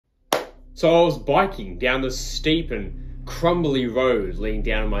So I was biking down the steep and crumbly road leading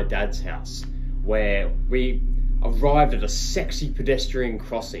down to my dad's house, where we arrived at a sexy pedestrian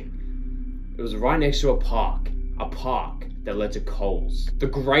crossing. It was right next to a park that led to Coles, the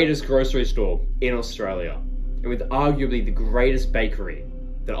greatest grocery store in Australia, and with arguably the greatest bakery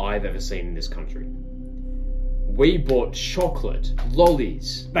that I've ever seen in this country. We bought chocolate,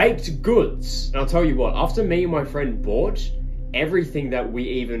 lollies, baked goods. And I'll tell you what, after me and my friend bought everything that we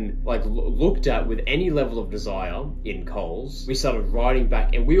even looked at with any level of desire in Coles, we started riding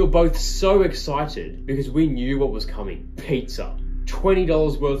back and we were both so excited because we knew what was coming. Pizza.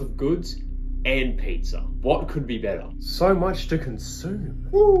 $20 worth of goods and pizza. What could be better? So much to consume.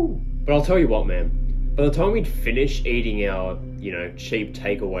 Woo! But I'll tell you what, man. By the time we'd finished eating our, cheap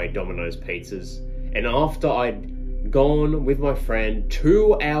takeaway Domino's pizzas, and after I'd gone with my friend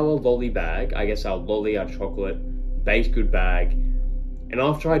to our lolly bag, I guess our chocolate baked good bag, and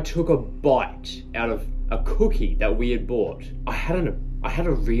after I took a bite out of a cookie that we had bought, I had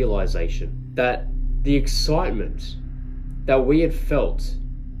a realization that the excitement that we had felt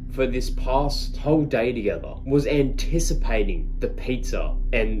for this past whole day together was anticipating the pizza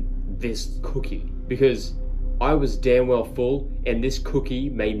and this cookie, because I was damn well full and this cookie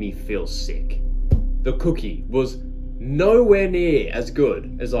made me feel sick. The cookie was nowhere near as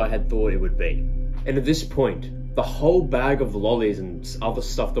good as I had thought it would be. And at this point, the whole bag of lollies and other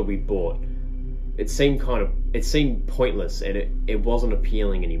stuff that we bought, it seemed pointless, and it wasn't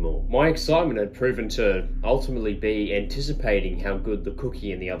appealing anymore. My excitement had proven to ultimately be anticipating how good the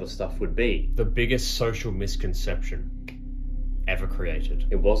cookie and the other stuff would be. The biggest social misconception ever created.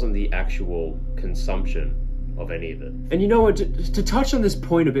 It wasn't the actual consumption of any of it. And you know what, to touch on this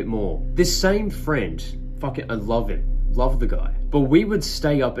point a bit more, this same friend, I love him. Love the guy. But we would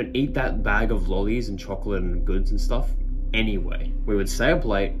stay up and eat that bag of lollies and chocolate and goods and stuff anyway. We would stay up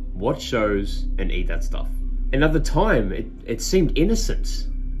late, watch shows, and eat that stuff. And at the time, it seemed innocent.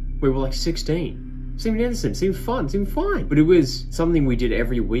 We were like 16. Seemed innocent, seemed fun, seemed fine. But it was something we did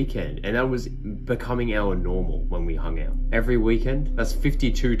every weekend, and that was becoming our normal when we hung out. Every weekend, that's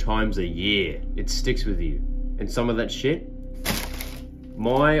 52 times a year. It sticks with you. And some of that shit,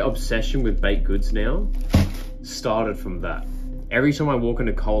 my obsession with baked goods now started from that. Every time I walk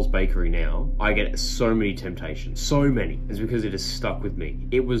into Coles Bakery now, I get so many temptations, so many. It's because it has stuck with me.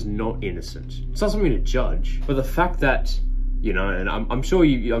 It was not innocent. It's not something to judge, but the fact that, and I'm sure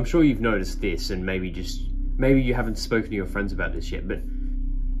you've noticed this, and maybe you haven't spoken to your friends about this yet, but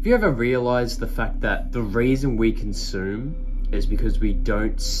have you ever realized the fact that the reason we consume is because we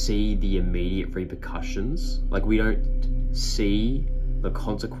don't see the immediate repercussions? Like, we don't see the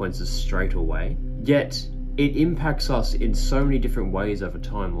consequences straight away, yet it impacts us in so many different ways over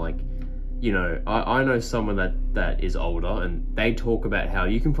time. Like, I know someone that is older, and they talk about how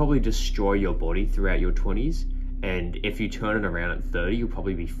you can probably destroy your body throughout your 20s, and if you turn it around at 30, you'll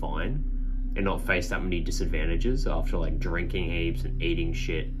probably be fine and not face that many disadvantages after drinking heaps and eating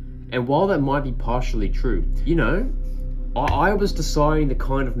shit. And while that might be partially true, I was deciding the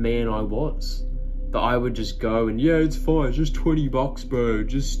kind of man I was. That I would just go and, yeah, it's fine, it's just $20, bro,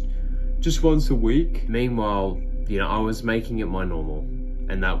 just once a week. Meanwhile, I was making it my normal,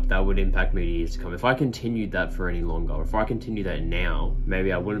 and that would impact me years to come. If I continued that for any longer, or if I continue that now,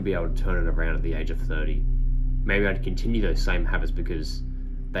 maybe I wouldn't be able to turn it around at the age of 30. Maybe I'd continue those same habits because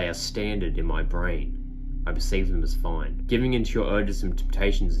they are standard in my brain. I perceive them as fine. Giving into your urges and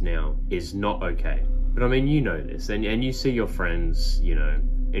temptations now is not okay. But I mean, you know this, and you see your friends,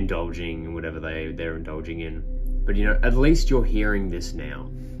 indulging in whatever they're indulging in. But at least you're hearing this now.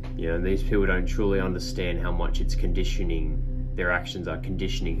 These people don't truly understand how much it's conditioning, their actions are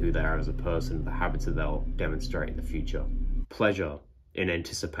conditioning who they are as a person, the habits that they'll demonstrate in the future. Pleasure in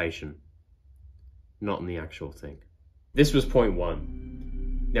anticipation, not in the actual thing. This was point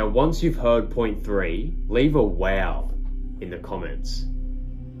 1. Now, once you've heard point 3, leave a wow in the comments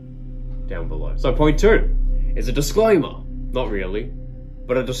down below. So point 2 is a disclaimer. Not really,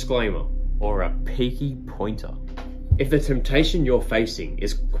 but a disclaimer, or a peaky pointer. If the temptation you're facing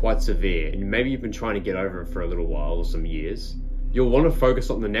is quite severe, and maybe you've been trying to get over it for a little while or some years, you'll want to focus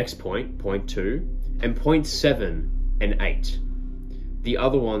on the next point, point 2, and point 7 and 8. The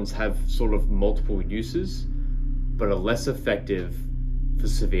other ones have sort of multiple uses, but are less effective for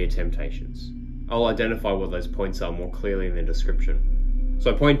severe temptations. I'll identify what those points are more clearly in the description.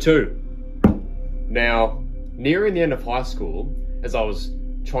 So point 2. Now, nearing the end of high school, as I was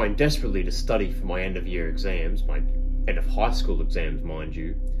trying desperately to study for my end of year exams, my end of high school exams, mind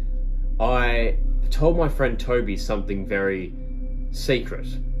you, I told my friend Toby something very secret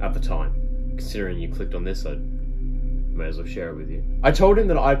at the time. Considering you clicked on this, may as well share it with you. I told him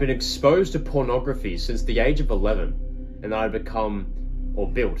that I'd been exposed to pornography since the age of 11, and that I'd become, or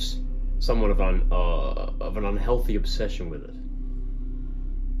built, somewhat of an unhealthy obsession with it.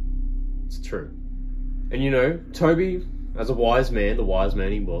 It's true. And you know, Toby, as a wise man, the wise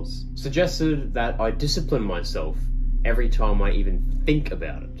man he was, suggested that I discipline myself every time I even think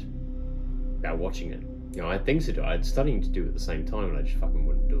about it, about watching it. You know, I had things to do, I had studying to do at the same time, and I just fucking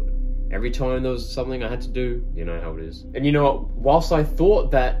wouldn't do it. Every time there was something I had to do, you know how it is. And you know what, whilst I thought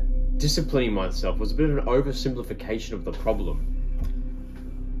that disciplining myself was a bit of an oversimplification of the problem,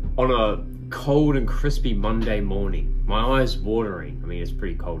 on a cold and crispy Monday morning, my eyes watering, I mean it's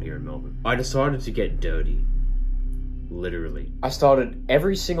pretty cold here in Melbourne, I decided to get dirty. Literally. I started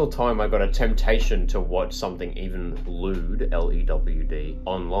every single time I got a temptation to watch something even lewd, L-E-W-D,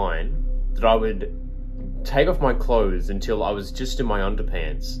 online, that I would take off my clothes until I was just in my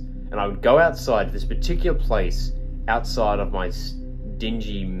underpants, and I would go outside to this particular place outside of my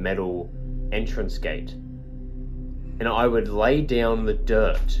dingy metal entrance gate, and I would lay down in the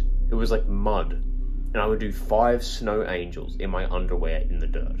dirt. It was like mud, and I would do 5 snow angels in my underwear in the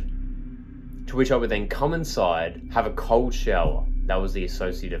dirt. To which I would then come inside, have a cold shower. That was the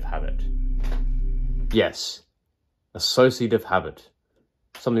associative habit. Yes, associative habit.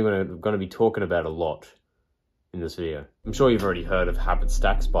 Something we're going to be talking about a lot in this video. I'm sure you've already heard of Habit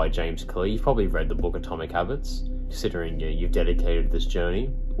Stacks by James Clear. You've probably read the book Atomic Habits, considering you've dedicated this journey,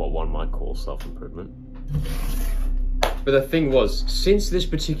 what one might call self-improvement. But the thing was, since this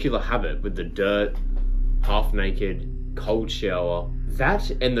particular habit with the dirt, half naked, cold shower, that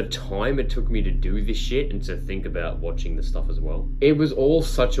and the time it took me to do this shit and to think about watching the stuff as well, it was all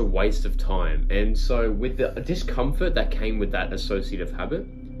such a waste of time. And so with the discomfort that came with that associative habit,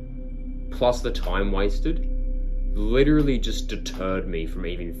 plus the time wasted, literally just deterred me from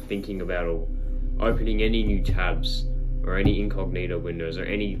even thinking about or opening any new tabs or any incognito windows or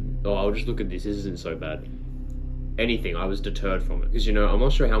any, oh, I'll just look at this isn't so bad. Anything, I was deterred from it. Because, you know, I'm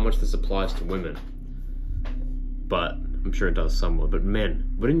not sure how much this applies to women, but I'm sure it does somewhat. But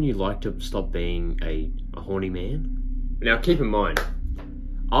men, wouldn't you like to stop being a horny man? Now, keep in mind,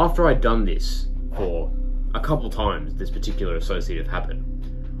 after I'd done this for a couple times, this particular associative habit,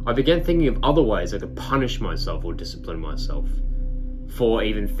 I began thinking of other ways I could punish myself or discipline myself for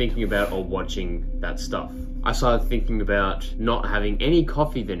even thinking about or watching that stuff. I started thinking about not having any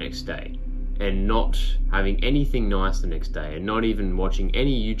coffee the next day, and not having anything nice the next day, and not even watching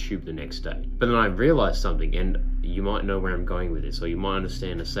any YouTube the next day. But then I realized something, and you might know where I'm going with this, or you might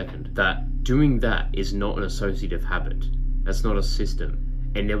understand in a second, that doing that is not an associative habit. That's not a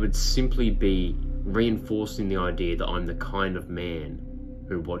system. And it would simply be reinforcing the idea that I'm the kind of man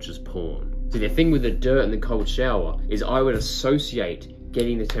who watches porn. So the thing with the dirt and the cold shower is I would associate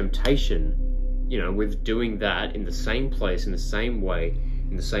getting the temptation, you know, with doing that in the same place, in the same way,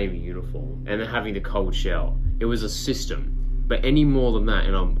 in the same uniform, and then having the cold shower. It was a system. But any more than that,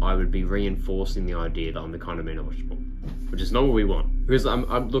 and I would be reinforcing the idea that I'm the kind of man who watches porn, which is not what we want. Because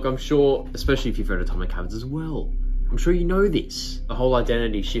I'm sure, especially if you've read Atomic Habits as well, I'm sure you know this. The whole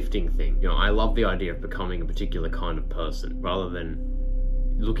identity shifting thing. You know, I love the idea of becoming a particular kind of person, rather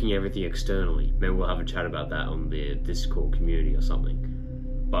than looking at everything externally. Maybe we'll have a chat about that on the Discord community or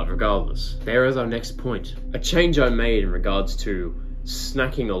something. But regardless, there is our next point. A change I made in regards to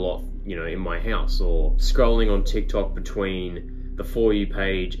snacking a lot, you know, in my house, or scrolling on TikTok between the For You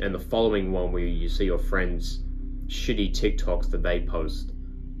page and the following one where you see your friends' shitty TikToks that they post.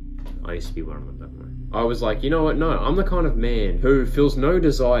 I used to be one of them, don't I? I was like, you know what, no, I'm the kind of man who feels no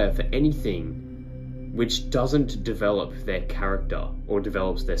desire for anything which doesn't develop their character or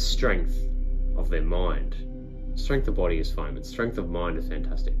develops their strength of their mind. Strength of body is fine, but strength of mind is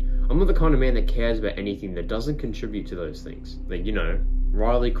fantastic. I'm not the kind of man that cares about anything that doesn't contribute to those things. Like, you know,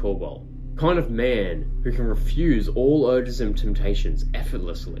 Riley Caldwell. Kind of man who can refuse all urges and temptations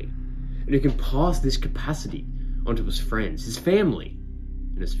effortlessly, and who can pass this capacity onto his friends, his family,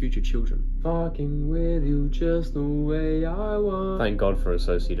 and his future children. Fucking with you just the way I want. Thank God for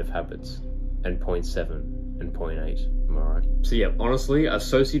associative habits. And point 7 and point 8, am I right? So yeah, honestly,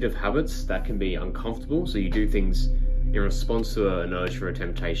 associative habits, that can be uncomfortable. So you do things in response to an urge for a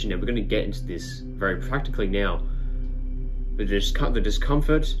temptation. And we're going to get into this very practically now. The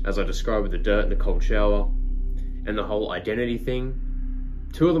discomfort, as I described with the dirt and the cold shower, and the whole identity thing.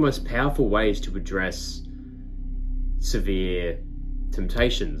 2 of the most powerful ways to address severe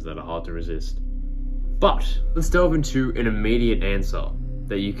temptations that are hard to resist. But let's delve into an immediate answer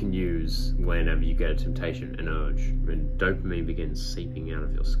that you can use whenever you get a temptation, an urge, when dopamine begins seeping out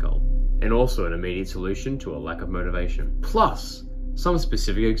of your skull. And also an immediate solution to a lack of motivation. Plus, some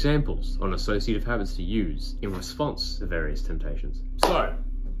specific examples on associative habits to use in response to various temptations. So,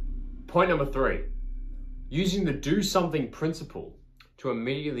 point number 3, using the do something principle to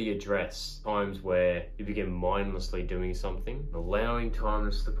immediately address times where you begin mindlessly doing something, allowing time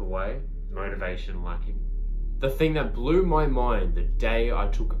to slip away, motivation lacking. The thing that blew my mind the day I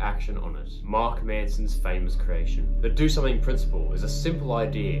took action on it, Mark Manson's famous creation. The do something principle is a simple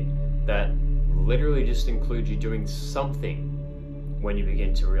idea that literally just includes you doing something when you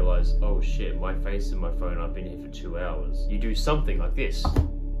begin to realize, oh shit, my face in my phone, I've been here for 2 hours. You do something like this.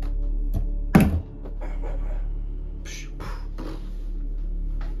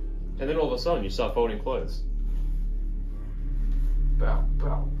 And then all of a sudden you start folding clothes. Bow,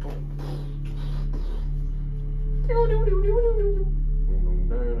 bow, boom.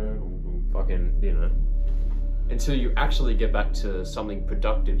 Fucking, you know. Until you actually get back to something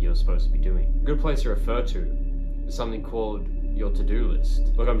productive you're supposed to be doing. A good place to refer to is something called your to-do list.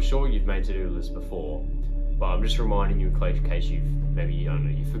 Look, I'm sure you've made to-do lists before, but I'm just reminding you in case you've maybe, I don't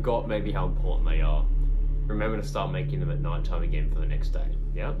know, you forgot maybe how important they are. Remember to start making them at night time again for the next day.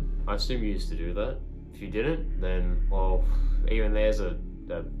 Yeah? I assume you used to do that. If you didn't, then, well, even there's a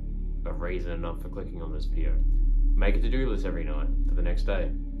reason enough for clicking on this video. Make a to-do list every night for the next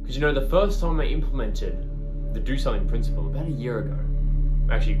day. Because you know, the first time I implemented the do something principle about a year ago,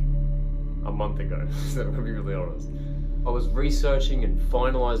 actually a month ago, so I'm gonna be really honest, I was researching and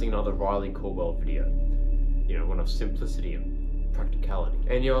finalizing another Riley Corbell video, you know, one of simplicity and practicality.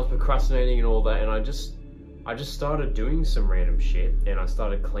 And you know, I was procrastinating and all that, and I just started doing some random shit, and I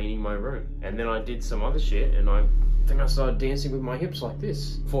started cleaning my room. And then I did some other shit, and I think I started dancing with my hips like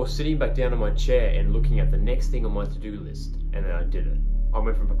this, before sitting back down in my chair and looking at the next thing on my to-do list, and then I did it. I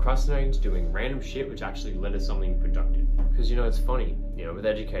went from procrastinating to doing random shit, which actually led to something productive. Because you know, it's funny, you know, with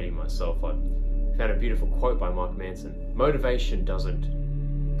educating myself, I found a beautiful quote by Mark Manson. Motivation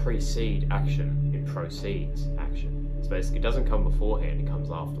doesn't precede action, it proceeds action. So basically, it doesn't come beforehand, it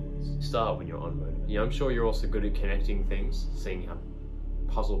comes afterwards. Start when you're unmotivated. You know, I'm sure you're also good at connecting things, seeing how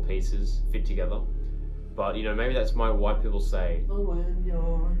puzzle pieces fit together. But, you know, maybe that's why white people say, you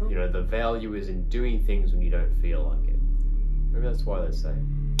know, the value is in doing things when you don't feel like it. Maybe that's why they say.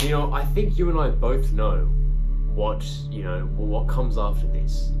 You know, I think you and I both know what, you know, what comes after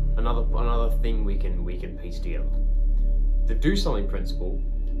this. Another thing we can piece together. The do something principle,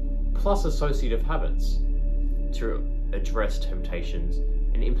 plus associative habits to address temptations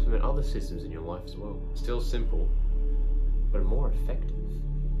and implement other systems in your life as well. Still simple, but more effective.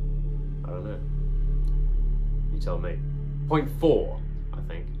 I don't know. You tell me. Point 4, I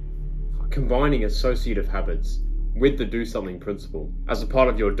think. Combining associative habits with the do something principle as a part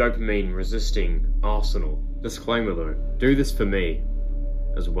of your dopamine resisting arsenal. Disclaimer though, do this for me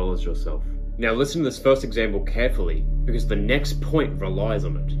as well as yourself. Now listen to this first example carefully because the next point relies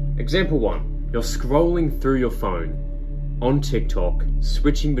on it. Example 1, you're scrolling through your phone on TikTok,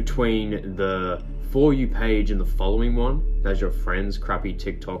 switching between the For You page and the following one that has your friends' crappy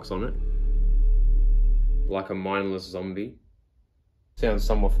TikToks on it. Like a mindless zombie. Sounds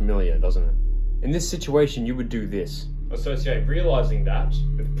somewhat familiar, doesn't it? In this situation, you would do this. Associate realizing that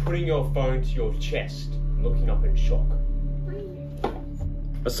with putting your phone to your chest and looking up in shock.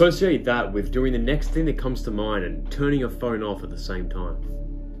 Associate that with doing the next thing that comes to mind and turning your phone off at the same time.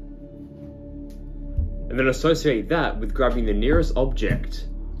 And then associate that with grabbing the nearest object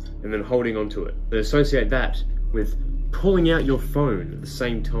and then holding onto it. Then associate that with pulling out your phone at the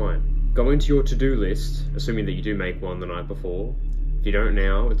same time. Go into your to-do list, assuming that you do make one the night before. If you don't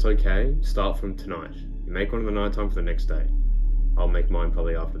now, it's okay. Start from tonight. You make one in the night time for the next day. I'll make mine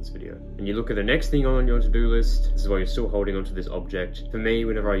probably after this video. And you look at the next thing on your to-do list. This is while you're still holding onto this object. For me,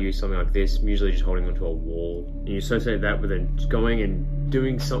 whenever I use something like this, I'm usually just holding onto a wall. And you associate that with then going and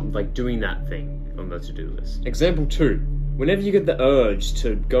doing something, like doing that thing on the to-do list. Example 2. Whenever you get the urge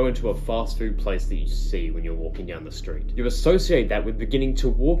to go into a fast food place that you see when you're walking down the street, you associate that with beginning to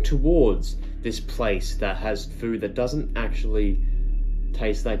walk towards this place that has food that doesn't actually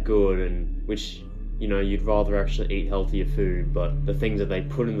taste that good, and which, you know, you'd rather actually eat healthier food, but the things that they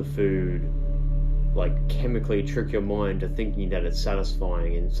put in the food like chemically trick your mind to thinking that it's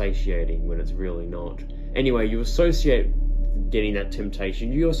satisfying and satiating when it's really not. Anyway, you associate getting that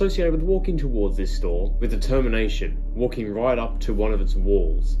temptation, you associate it with walking towards this store with determination, walking right up to one of its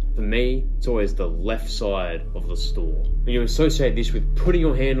walls. For me, it's always the left side of the store. And you associate this with putting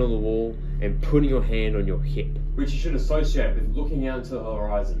your hand on the wall and putting your hand on your hip, which you should associate with looking out into the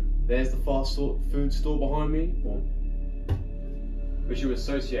horizon. There's the fast food store behind me, which you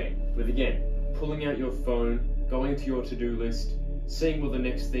associate with, again, pulling out your phone, going to your to-do list, seeing what the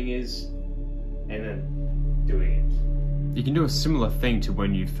next thing is, and then doing it. You can do a similar thing to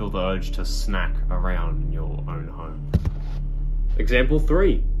when you feel the urge to snack around in your own home. Example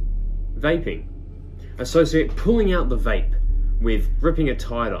 3, vaping. Associate pulling out the vape with ripping a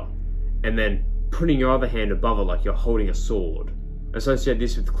tighter and then putting your other hand above it like you're holding a sword. Associate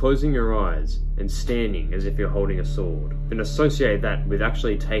this with closing your eyes and standing as if you're holding a sword. Then associate that with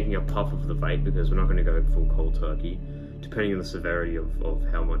actually taking a puff of the vape, because we're not going to go full cold turkey. Depending on the severity of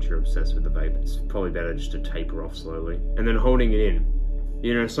how much you're obsessed with the vape, it's probably better just to taper off slowly. And then holding it in.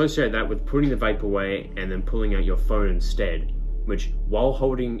 You know, associate that with putting the vape away and then pulling out your phone instead, which while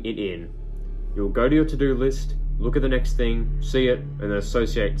holding it in, you'll go to your to-do list, look at the next thing, see it, and then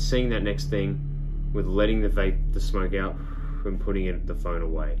associate seeing that next thing with letting the smoke out and putting the phone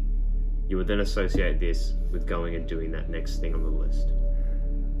away. You would then associate this with going and doing that next thing on the list.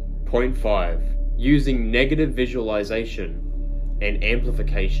 Point 5. Using negative visualization and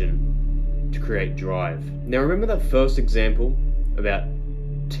amplification to create drive. Now remember that first example about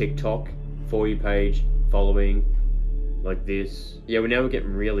TikTok, For You page, following, like this? Yeah, we're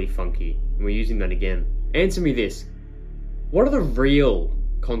getting really funky, and we're using that again. Answer me this. What are the real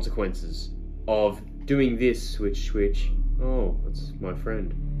consequences of doing this switch? Oh, that's my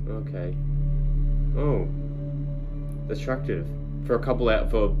friend. Okay. Oh, attractive. For a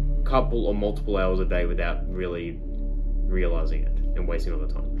couple or multiple hours a day without really realizing it and wasting all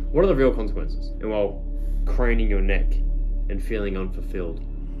the time. What are the real consequences? And while craning your neck and feeling unfulfilled,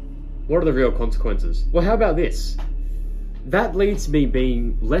 what are the real consequences? Well, how about this? That leads to me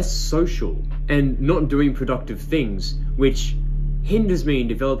being less social and not doing productive things, which hinders me in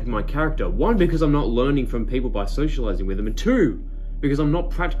developing my character. 1, because I'm not learning from people by socializing with them, and 2, because I'm not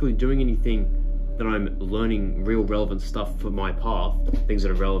practically doing anything that I'm learning real relevant stuff for my path, things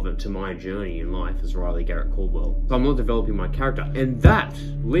that are relevant to my journey in life, as Riley Garrett Caldwell. So I'm not developing my character, and that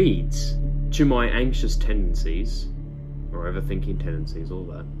leads to my anxious tendencies, or overthinking tendencies, all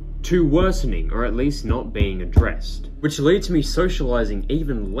that, to worsening, or at least not being addressed, which leads to me socializing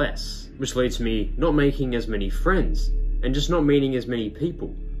even less, which leads to me not making as many friends, and just not meeting as many people,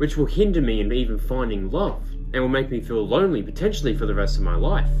 which will hinder me in even finding love, and will make me feel lonely potentially for the rest of my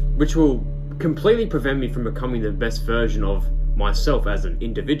life, which will completely prevent me from becoming the best version of myself as an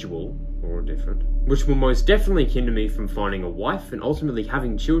individual, or different, which will most definitely hinder me from finding a wife and ultimately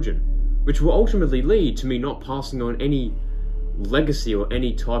having children, which will ultimately lead to me not passing on any legacy or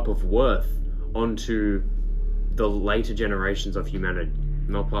any type of worth onto the later generations of humanity,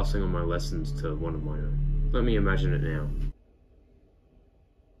 not passing on my lessons to one of my own. Let me imagine it now.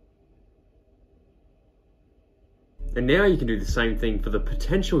 And now you can do the same thing for the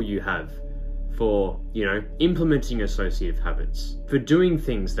potential you have for, implementing associative habits, for doing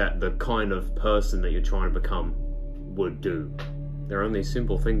things that the kind of person that you're trying to become would do. They're only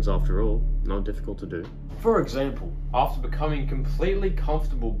simple things after all, not difficult to do. For example, after becoming completely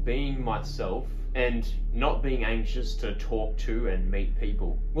comfortable being myself and not being anxious to talk to and meet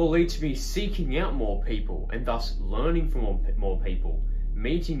people, will lead to me seeking out more people and thus learning from more people,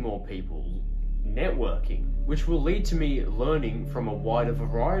 meeting more people, networking, which will lead to me learning from a wider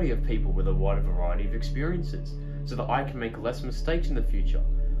variety of people with a wider variety of experiences, so that I can make less mistakes in the future,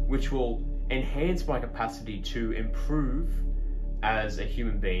 which will enhance my capacity to improve as a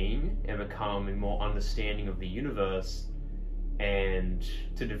human being and become more understanding of the universe, and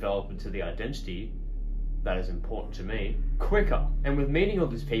to develop into the identity that is important to me quicker. And with meeting all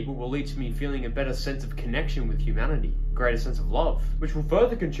these people will lead to me feeling a better sense of connection with humanity, greater sense of love, which will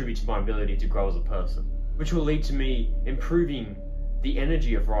further contribute to my ability to grow as a person, which will lead to me improving the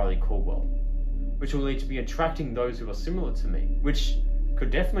energy of Riley Caldwell, which will lead to me attracting those who are similar to me, which could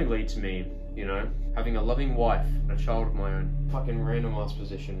definitely lead to me, having a loving wife and a child of my own. Fucking random ass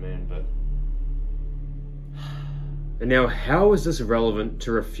position, man, but... And now, how is this relevant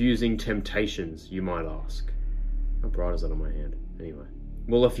to refusing temptations, you might ask? How bright is that on my hand? Anyway.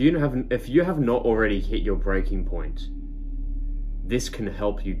 Well, if you have not already hit your breaking point, this can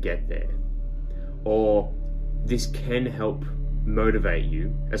help you get there. Or this can help motivate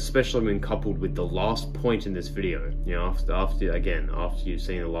you, especially when coupled with the last point in this video. After you've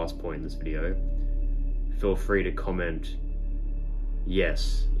seen the last point in this video, feel free to comment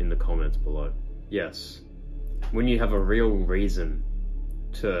yes in the comments below. Yes. When you have a real reason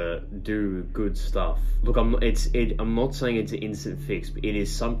to do good stuff. Look, I'm not saying it's an instant fix, but it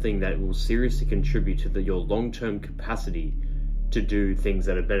is something that will seriously contribute to your long-term capacity to do things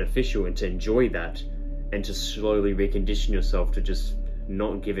that are beneficial and to enjoy that, and to slowly recondition yourself to just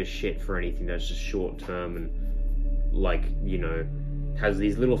not give a shit for anything that's just short-term and has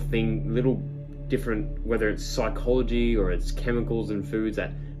these little different, whether it's psychology or it's chemicals and foods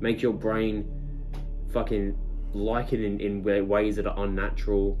that make your brain fucking like it in ways that are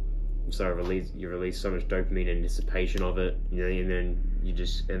unnatural. So you release so much dopamine in anticipation of it, you know,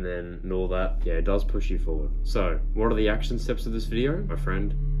 and then all that. Yeah, it does push you forward. So, what are the action steps of this video, my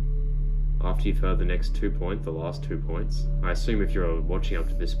friend? After you've heard the next 2 points, the last 2 points, I assume if you're watching up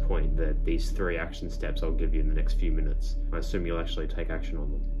to this point that these 3 action steps I'll give you in the next few minutes. I assume you'll actually take action on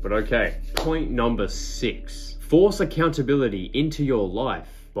them. But okay, point number 6. Force accountability into your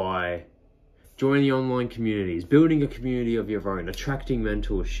life by joining online communities, building a community of your own, attracting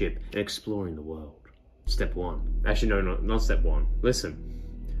mentorship, and exploring the world. Step 1. Actually, no, not step 1. Listen.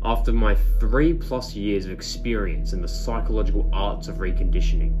 After my 3+ years of experience in the psychological arts of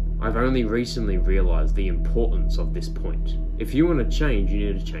reconditioning, I've only recently realized the importance of this point. If you want to change,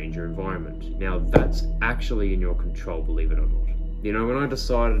 you need to change your environment. Now, that's actually in your control, believe it or not. You know, when I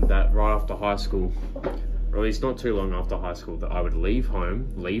decided that right after high school, or at least not too long after high school, that I would leave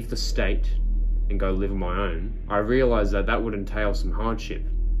home, leave the state, and go live on my own, I realized that that would entail some hardship.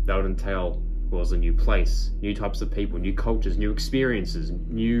 That would entail, well, it was a new place, new types of people, new cultures, new experiences,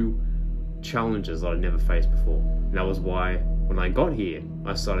 new challenges that I'd never faced before. And that was why, when I got here,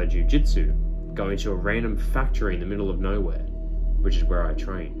 I started jiu-jitsu, going to a random factory in the middle of nowhere, which is where I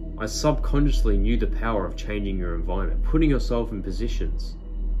train. I subconsciously knew the power of changing your environment, putting yourself in positions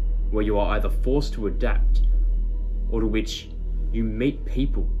where you are either forced to adapt, or to which you meet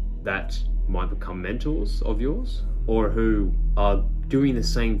people that might become mentors of yours, or who are doing the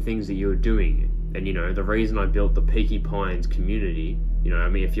same things that you're doing. And you know, the reason I built the Peaky Pines community, you know, I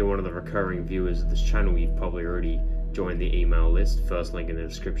mean, if you're one of the recurring viewers of this channel, you've probably already joined the email list, first link in the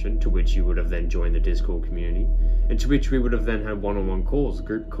description, to which you would have then joined the Discord community, and to which we would have then had one-on-one calls,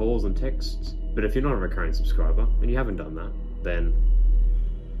 group calls and texts. But if you're not a recurring subscriber, and you haven't done that, then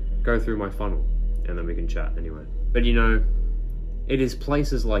go through my funnel, and then we can chat anyway. But you know, it is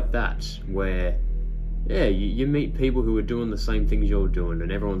places like that where, yeah, you meet people who are doing the same things you're doing,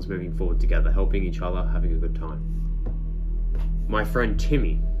 and everyone's moving forward together, helping each other, having a good time. My friend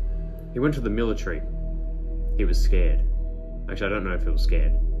Timmy, he went to the military. He was scared. Actually, I don't know if he was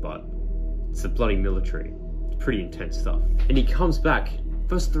scared, but it's the bloody military. It's pretty intense stuff. And he comes back,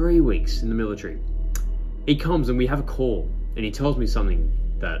 first 3 weeks in the military. He comes and we have a call, and he tells me something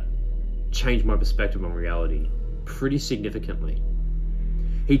that changed my perspective on reality pretty significantly.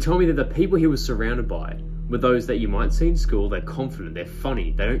 He told me that the people he was surrounded by were those that you might see in school. They're confident, they're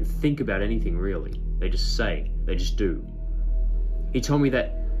funny, they don't think about anything really. They just say, they just do. He told me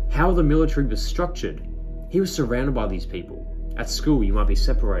that how the military was structured, he was surrounded by these people. At school, you might be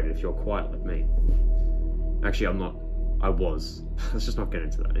separated if you're quiet like me. Actually, I'm not. I was. Let's just not get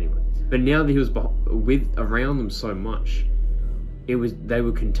into that anyway. But now that he was around them so much, they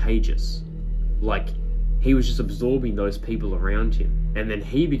were contagious. Like, he was just absorbing those people around him. And then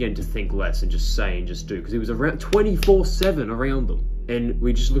he began to think less and just say and just do, because he was around 24/7 around them. And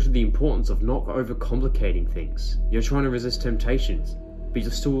we just looked at the importance of not overcomplicating things. You're trying to resist temptations, but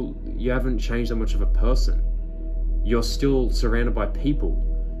you haven't changed that much of a person. You're still surrounded by people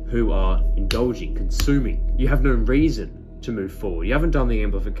who are indulging, consuming. You have no reason to move forward. You haven't done the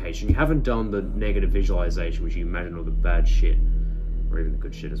amplification. You haven't done the negative visualization, which you imagine all the bad shit, or even the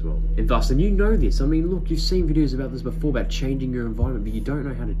good shit as well. And thus, and you know this, I mean, look, you've seen videos about this before, about changing your environment, but you don't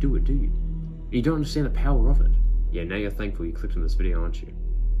know how to do it, do you? You don't understand the power of it. Yeah, now you're thankful you clicked on this video, aren't you?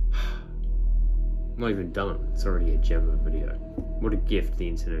 I'm not even done. It's already a gem of a video. What a gift the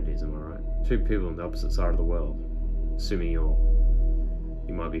internet is, am I right? Two people on the opposite side of the world. Assuming you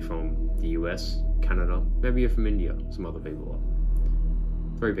might be from the US, Canada, maybe you're from India, some other people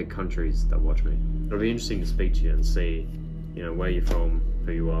are. 3 big countries that watch me. It'll be interesting to speak to you and see, you know, where you're from,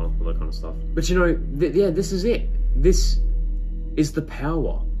 who you are, all that kind of stuff. But you know, yeah, this is it. This is the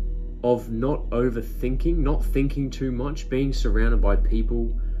power of not overthinking, not thinking too much, being surrounded by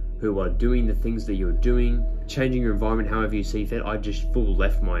people who are doing the things that you're doing, changing your environment however you see fit. I just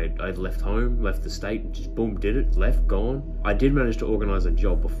I left home, left the state, just boom, did it, left, gone. I did manage to organize a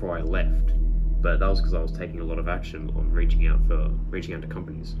job before I left, but that was because I was taking a lot of action on reaching out to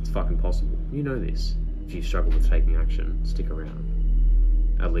companies. It's fucking possible. You know this. If you struggle with taking action, stick around.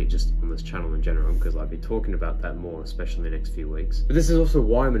 At least just on this channel in general, because I'll be talking about that more, especially in the next few weeks. But this is also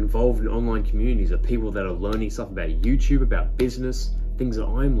why I'm involved in online communities of people that are learning stuff about YouTube, about business, things that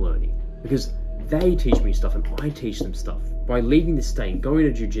I'm learning. Because they teach me stuff and I teach them stuff. By leaving the state and going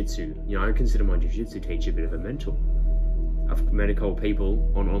to jiu-jitsu, you know, I consider my jiu-jitsu teacher a bit of a mentor. I've met a couple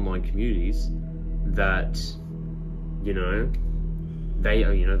people on online communities that, you know, they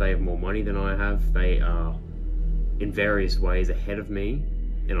have more money than I have. They are in various ways ahead of me,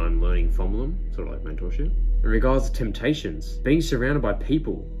 and I'm learning from them, sort of like mentorship. In regards to temptations, being surrounded by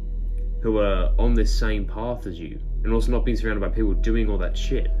people who are on this same path as you, and also not being surrounded by people doing all that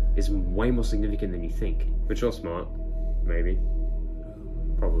shit is way more significant than you think. But you're smart, maybe,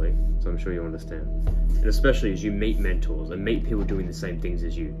 probably, so I'm sure you understand. And especially as you meet mentors and meet people doing the same things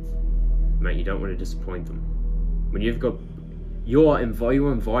as you, mate, you don't want to disappoint them. When you're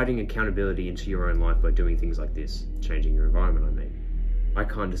inviting accountability into your own life by doing things like this, changing your environment, I mean. I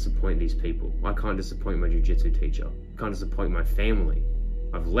can't disappoint these people. I can't disappoint my jiu-jitsu teacher. I can't disappoint my family.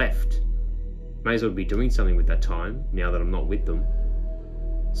 I've left. May as well be doing something with that time, now that I'm not with them.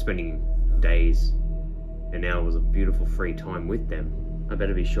 Spending days and hours of beautiful free time with them. I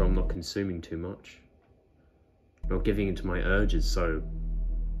better be sure I'm not consuming too much. Not giving into my urges so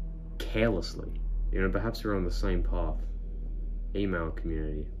carelessly. You know, perhaps we're on the same path. Email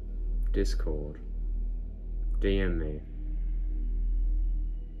community, Discord, DM me,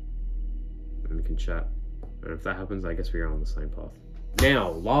 and we can chat. And if that happens, I guess we are on the same path. Now,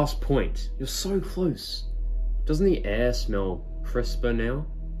 last point. You're so close. Doesn't the air smell crisper now?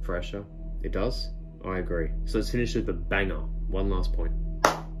 Fresher? It does? I agree. So let's finish with the banger. One last point.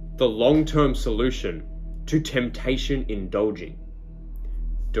 The long-term solution to temptation-indulging.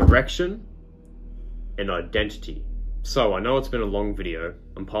 Direction and identity. So, I know it's been a long video.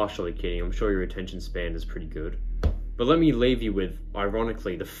 I'm partially kidding. I'm sure your attention span is pretty good. But let me leave you with,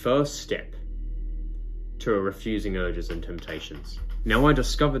 ironically, the first step to refusing urges and temptations. Now, I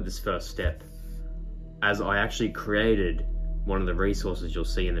discovered this first step as I actually created one of the resources you'll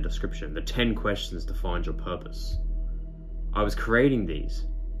see in the description, the 10 questions to find your purpose. I was creating these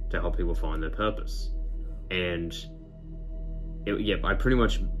to help people find their purpose. And I pretty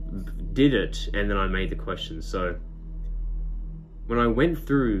much did it, and then I made the questions. So when I went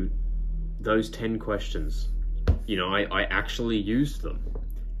through those 10 questions, you know, I actually used them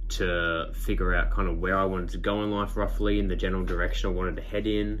to figure out kind of where I wanted to go in life roughly, in the general direction I wanted to head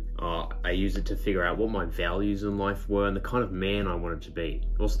in. I used it to figure out what my values in life were and the kind of man I wanted to be.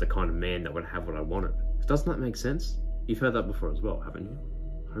 Also the kind of man that would have what I wanted. Doesn't that make sense? You've heard that before as well, haven't you?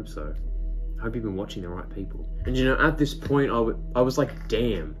 I hope so. I hope you've been watching the right people. And you know, at this point, I was like,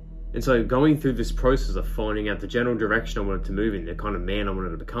 damn. And so going through this process of finding out the general direction I wanted to move in, the kind of man I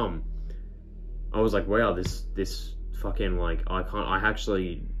wanted to become, I was like, wow, this fucking, like, I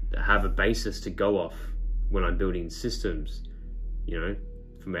actually have a basis to go off when I'm building systems, you know,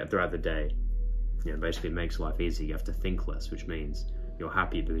 throughout the day. You know, basically it makes life easy. You have to think less, which means you're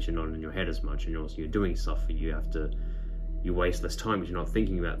happy because you're not in your head as much, and you're doing stuff for you waste less time because you're not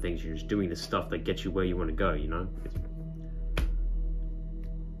thinking about things, you're just doing the stuff that gets you where you want to go, you know?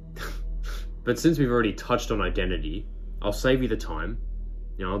 But since we've already touched on identity, I'll save you the time,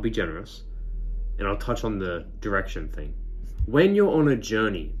 you know, I'll be generous, and I'll touch on the direction thing. When you're on a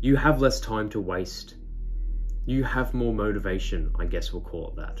journey, you have less time to waste. You have more motivation, I guess we'll call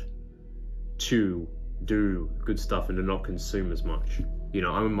it that, to do good stuff and to not consume as much. You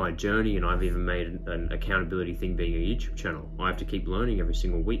know, I'm on my journey, and I've even made an accountability thing being a YouTube channel. I have to keep learning every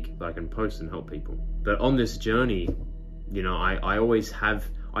single week that I can post and help people. But on this journey, you know,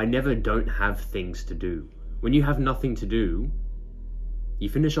 I never don't have things to do. When you have nothing to do, you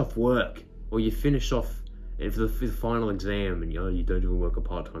finish off work, or you finish off for the final exam, and you don't even work a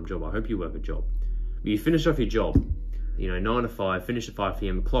part-time job. I hope you work a job. But you finish off your job, you know, 9 to 5, finish at 5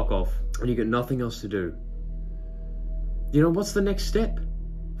 p.m, clock off, and you got nothing else to do. You know, what's the next step?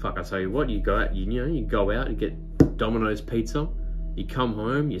 Fuck, I tell you what, you go out, you go out and get Domino's pizza, you come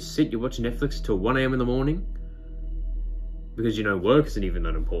home, you sit, you watch Netflix till 1 a.m. in the morning, because, you know, work isn't even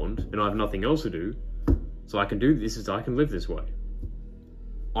that important, and I have nothing else to do, so I can live this way.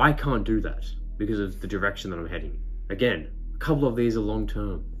 I can't do that because of the direction that I'm heading. Again, a couple of these are long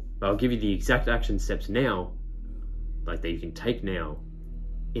term, but I'll give you the exact action steps now, like that you can take now,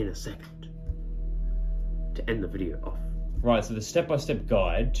 in a second, to end the video off. Right, so the step-by-step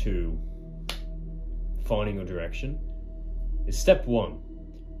guide to finding your direction is step 1.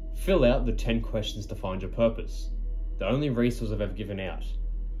 Fill out the 10 questions to find your purpose. The only resource I've ever given out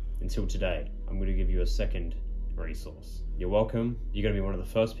until today. I'm going to give you a second resource. You're welcome. You're going to be one of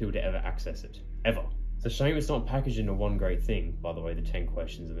the first people to ever access it. Ever. It's a shame it's not packaged into one great thing, by the way, the 10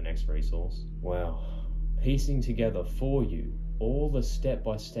 questions of the next resource. Wow. Piecing together for you all the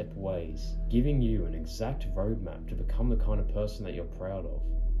step-by-step ways, giving you an exact roadmap to become the kind of person that you're proud of,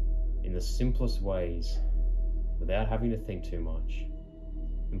 in the simplest ways, without having to think too much,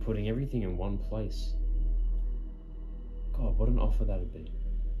 and putting everything in one place. God, what an offer that'd be.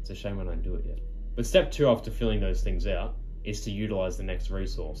 It's a shame I don't do it yet. But step 2 after filling those things out is to utilize the next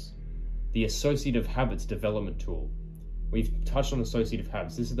resource, the Associative Habits Development Tool. We've touched on associative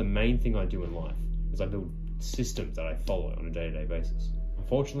habits. This is the main thing I do in life, is I build systems that I follow on a day-to-day basis.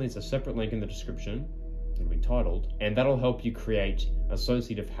 Unfortunately, it's a separate link in the description. It'll be titled, and that'll help you create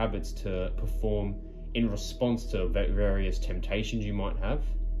associative habits to perform in response to various temptations you might have.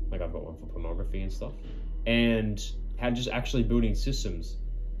 Like I've got one for pornography and stuff. And how just actually building systems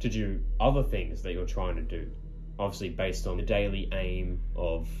to do other things that you're trying to do. Obviously based on the daily aim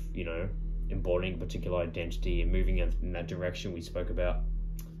of, you know, embodying a particular identity and moving in that direction we spoke about.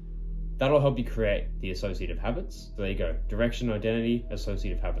 That'll help you create the associative habits. So there you go. Direction, identity,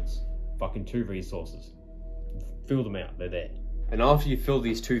 associative habits. Fucking 2 resources. Fill them out, they're there. And after you fill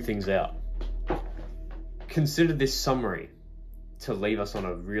these 2 things out, consider this summary to leave us on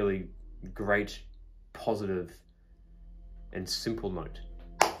a really great, positive, and simple note.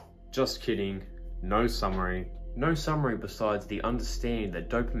 Just kidding, no summary. No summary besides the understanding that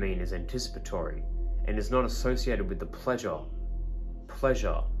dopamine is anticipatory and is not associated with the pleasure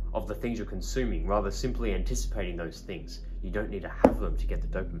of the things you're consuming, rather simply anticipating those things. You don't need to have them to get the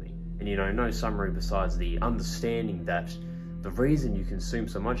dopamine. And you know, no summary besides the understanding that the reason you consume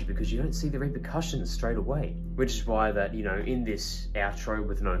so much is because you don't see the repercussions straight away. Which is why that, you know, in this outro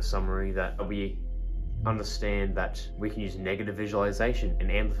with no summary, that we understand that we can use negative visualization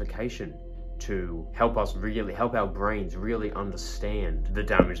and amplification to help our brains really understand the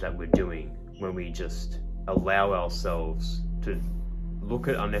damage that we're doing when we just allow ourselves to look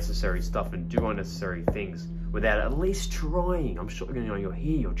at unnecessary stuff and do unnecessary things without at least trying. I'm sure, you know, you're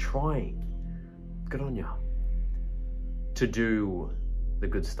here, you're trying. Good on you. To do the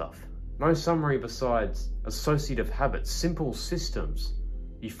good stuff. No summary besides associative habits, simple systems.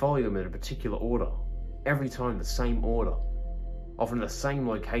 You follow them in a particular order. Every time the same order. Often the same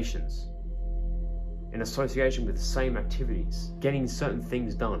locations. In association with the same activities, getting certain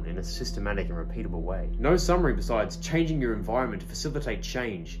things done in a systematic and repeatable way. No summary besides changing your environment to facilitate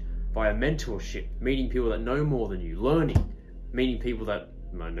change via mentorship, meeting people that know more than you, learning, meeting people that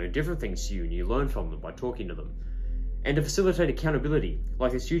know different things to you and you learn from them by talking to them. And to facilitate accountability,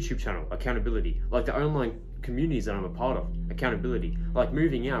 like this YouTube channel, accountability, like the online communities that I'm a part of, accountability, like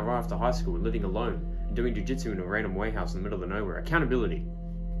moving out right after high school and living alone and doing jiu-jitsu in a random warehouse in the middle of nowhere, accountability.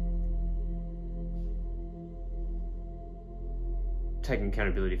 Taking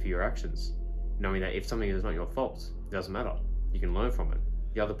accountability for your actions, knowing that if something is not your fault, it doesn't matter. You can learn from it.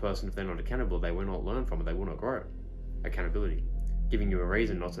 The other person, if they're not accountable, they will not learn from it, they will not grow. Accountability. Giving you a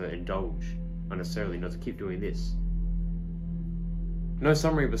reason not to indulge unnecessarily, not to keep doing this. No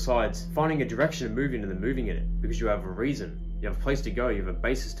summary besides finding a direction and moving and then moving in it, because you have a reason. You have a place to go, you have a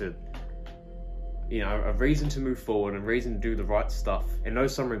basis to, you know, a reason to move forward and a reason to do the right stuff. And no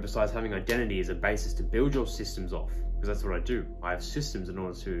summary besides having identity as a basis to build your systems off. Because that's what I do. I have systems in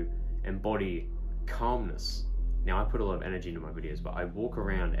order to embody calmness. Now I put a lot of energy into my videos, but I walk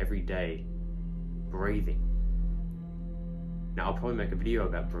around every day breathing. Now I'll probably make a video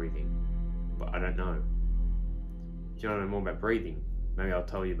about breathing, but I don't know. If you want to know more about breathing, maybe I'll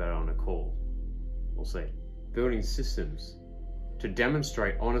tell you about it on a call. We'll see. Building systems to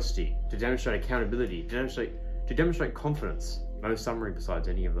demonstrate honesty, to demonstrate accountability, to demonstrate confidence. No summary besides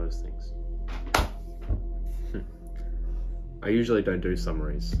any of those things. I usually don't do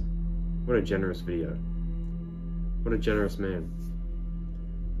summaries. What a generous video. What a generous man.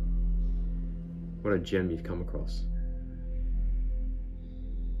 What a gem you've come across.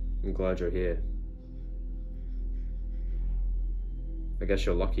 I'm glad you're here. I guess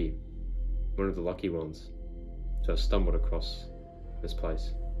you're lucky. One of the lucky ones to have stumbled across this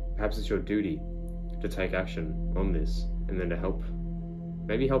place. Perhaps it's your duty to take action on this and then to help.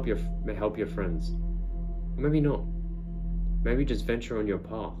 Maybe help your friends. Or maybe not. Maybe just venture on your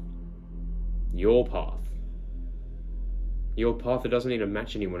path. Your path. Your path that doesn't need to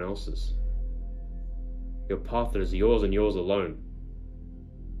match anyone else's. Your path that is yours and yours alone.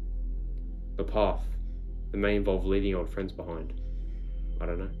 The path that may involve leaving old friends behind. I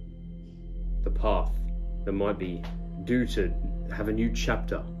don't know. The path that might be due to have a new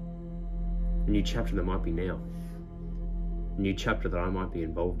chapter. A new chapter that might be now. A new chapter that I might be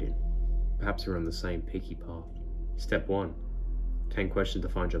involved in. Perhaps we're on the same peaky path. Step 1. 10 questions to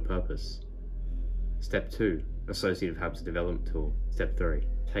find your purpose. Step 2, Associative Habits Development Tool. Step 3,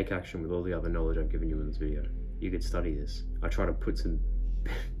 take action with all the other knowledge I've given you in this video. You could study this. I try to put some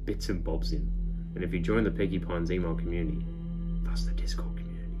bits and bobs in. And if you join the Peaky Pines email community, that's the Discord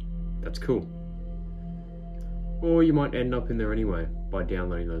community. That's cool. Or you might end up in there anyway by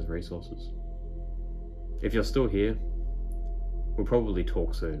downloading those resources. If you're still here, we'll probably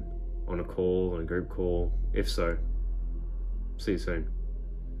talk soon. On a call, on a group call. If so, see you soon.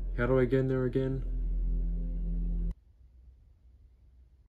 How do I get in there again?